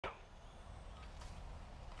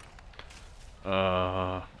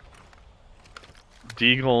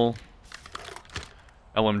Deagle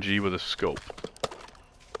LMG with a scope.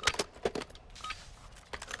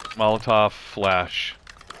 Molotov flash.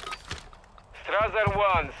 Strasser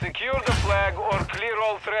 1, secure the flag or clear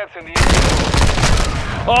all threats in the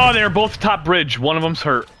area. Oh, they're both top bridge. One of them's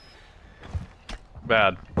hurt.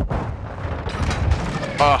 Bad. We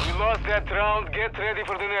lost that round. Get ready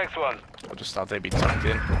for the next one. I just thought they'd be tucked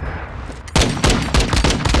in.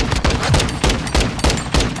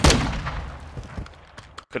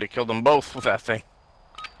 Could have killed them both with that thing.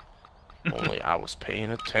 Only I was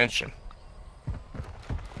paying attention.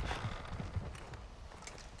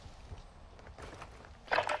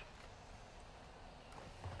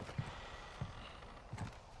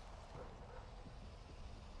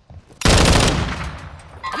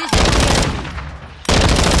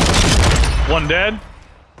 One dead.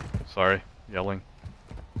 Sorry, yelling.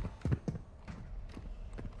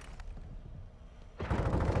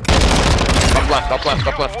 Up left.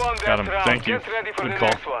 Got him. Thank you. Good call.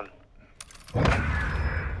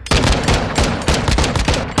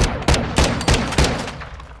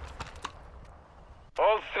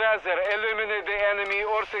 All Strasser, eliminate the enemy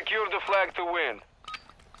or secure the flag to win.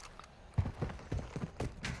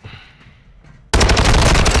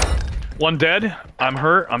 One dead. I'm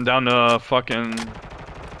hurt. I'm down to fucking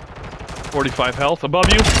 45 health.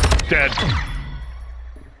 Above you. Dead.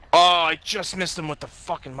 Oh, I just missed him with the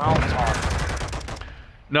fucking Molotov.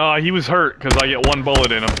 No, he was hurt because I get one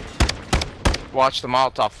bullet in him. Watch the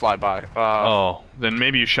Molotov fly by. Oh, then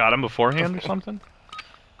maybe you shot him beforehand or something?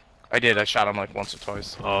 I did. I shot him like once or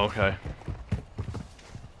twice. Oh, okay.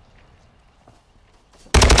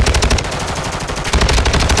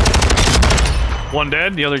 One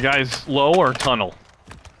dead. The other guy's low or tunnel.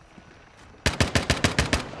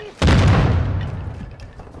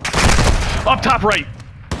 Up top right.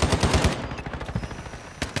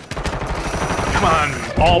 Come on.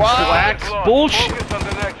 All blacks. Bullshit. Focus on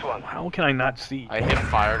the next one. How can I not see? I hip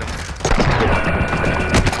fired him.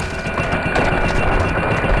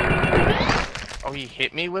 Oh, he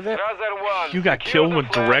hit me with it? Strasser 1, You got secure killed the with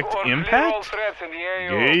flag direct or clear all impact? threats in the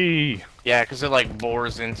area. Yay. Yeah, because it like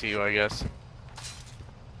bores into you, I guess.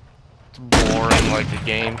 It's boring like the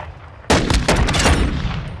game.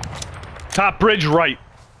 Top bridge right.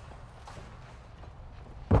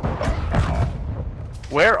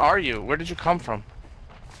 Where are you? Where did you come from?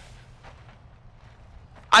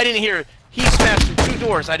 I didn't hear. He smashed through 2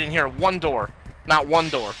 doors. I didn't hear 1 door. Not 1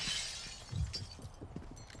 door.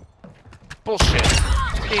 Bullshit.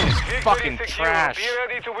 This game is fucking trash. Be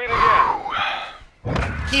ready to win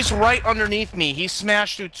again. He's right underneath me. He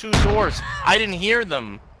smashed through 2 doors. I didn't hear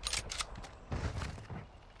them.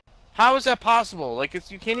 How is that possible? Like,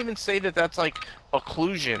 you can't even say that that's like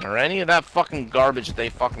occlusion or any of that fucking garbage that they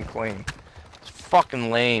fucking claim. It's fucking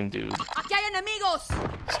lame, dude. Aquí hay enemigos.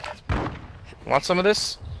 Want some of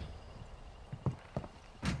this?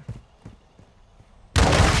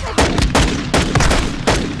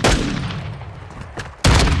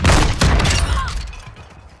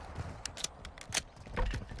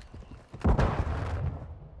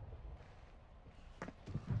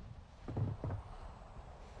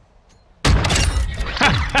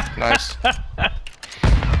 Nice.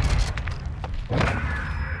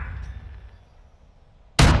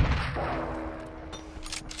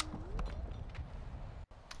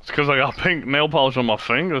 It's because I got pink nail polish on my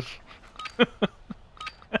fingers.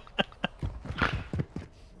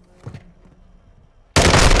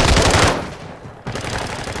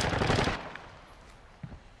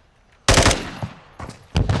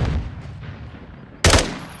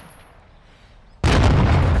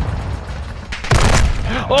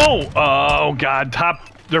 Oh god,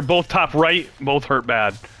 they're both top right, both hurt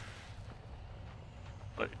bad.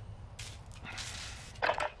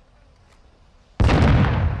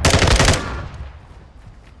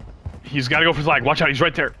 He's gotta go for flag, watch out, he's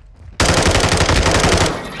right there.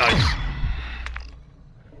 Nice.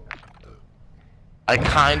 I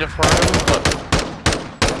kind of heard him, but...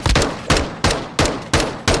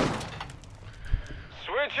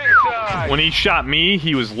 Switching sides. When he shot me,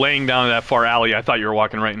 he was laying down in that far alley. I thought you were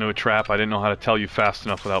walking right into a trap. I didn't know how to tell you fast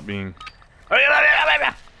enough without being...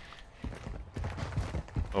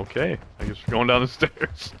 Okay, I guess we're going down the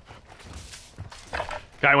stairs.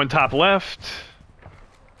 Guy went top left.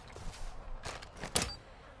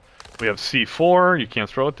 We have C4. You can't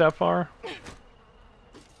throw it that far.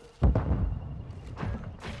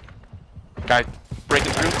 Guy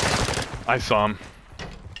breaking through. I saw him.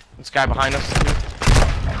 This guy behind us.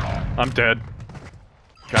 I'm dead.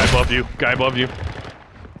 Guy above you. Guy above you.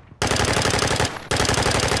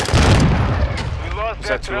 We lost Is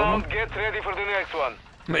that two of round. them? Get ready for the next one.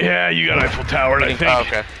 Yeah, you got Eiffel Towered, I think. Oh,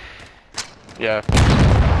 okay. Yeah.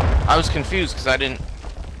 I was confused because I didn't.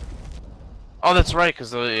 Oh, that's right.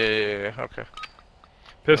 Because yeah. Okay.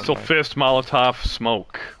 Pistol, Okay. fist, Molotov,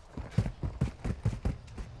 smoke.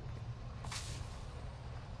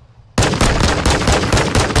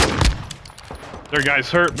 Their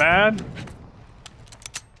guy's hurt bad.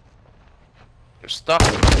 You're stuck.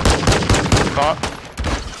 Caught.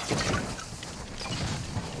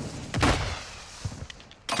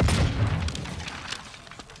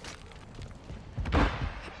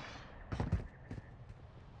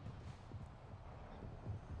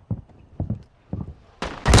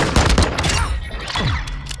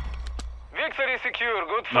 Victory secure.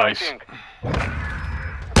 Good Nice. fighting.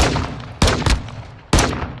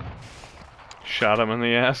 Shot him in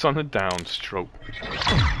the ass on the downstroke.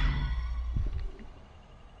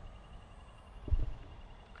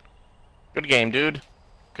 Good game, dude.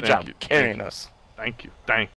 Good Thank job you. carrying us. Thank you. Thank